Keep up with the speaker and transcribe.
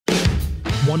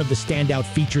One of the standout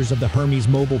features of the Hermes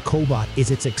Mobile Cobot is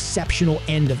its exceptional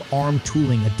end-of-arm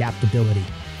tooling adaptability.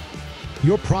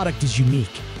 Your product is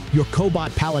unique. Your Cobot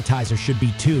Palletizer should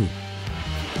be too.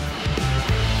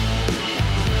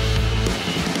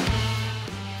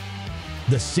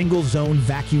 The single-zone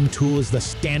vacuum tool is the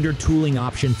standard tooling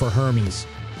option for Hermes.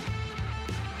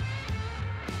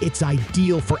 It's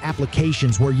ideal for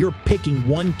applications where you're picking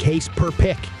one case per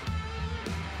pick.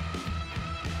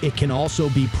 It can also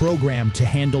be programmed to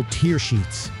handle tier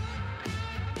sheets.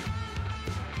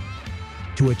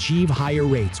 To achieve higher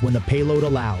rates when the payload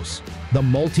allows, the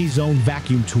multi-zone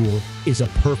vacuum tool is a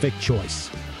perfect choice.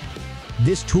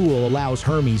 This tool allows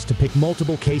Hermes to pick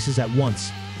multiple cases at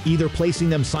once, either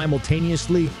placing them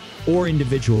simultaneously or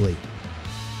individually.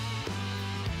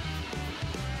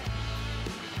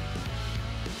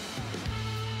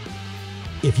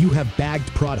 If you have bagged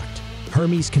product,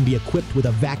 Hermes can be equipped with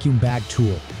a vacuum bag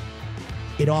tool.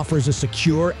 It offers a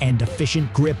secure and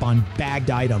efficient grip on bagged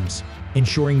items,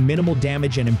 ensuring minimal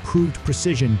damage and improved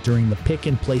precision during the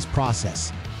pick-and-place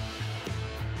process.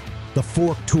 The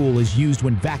fork tool is used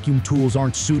when vacuum tools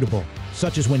aren't suitable,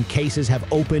 such as when cases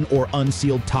have open or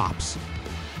unsealed tops.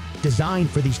 Designed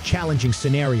for these challenging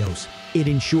scenarios, it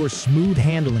ensures smooth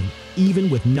handling even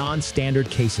with non-standard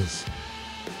cases.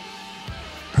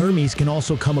 Hermes can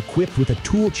also come equipped with a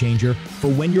tool changer for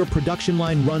when your production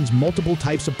line runs multiple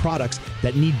types of products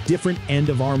that need different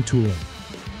end-of-arm tooling.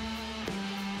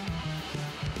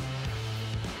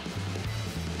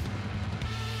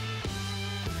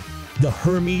 The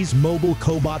Hermes Mobile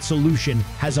Cobot solution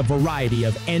has a variety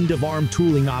of end-of-arm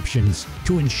tooling options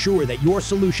to ensure that your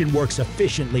solution works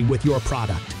efficiently with your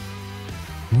product.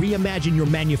 Reimagine your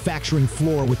manufacturing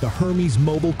floor with the Hermes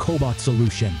Mobile Cobot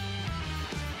solution.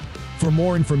 For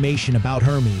more information about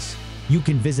Hermes, you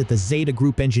can visit the Zeta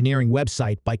Group Engineering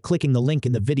website by clicking the link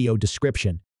in the video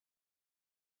description.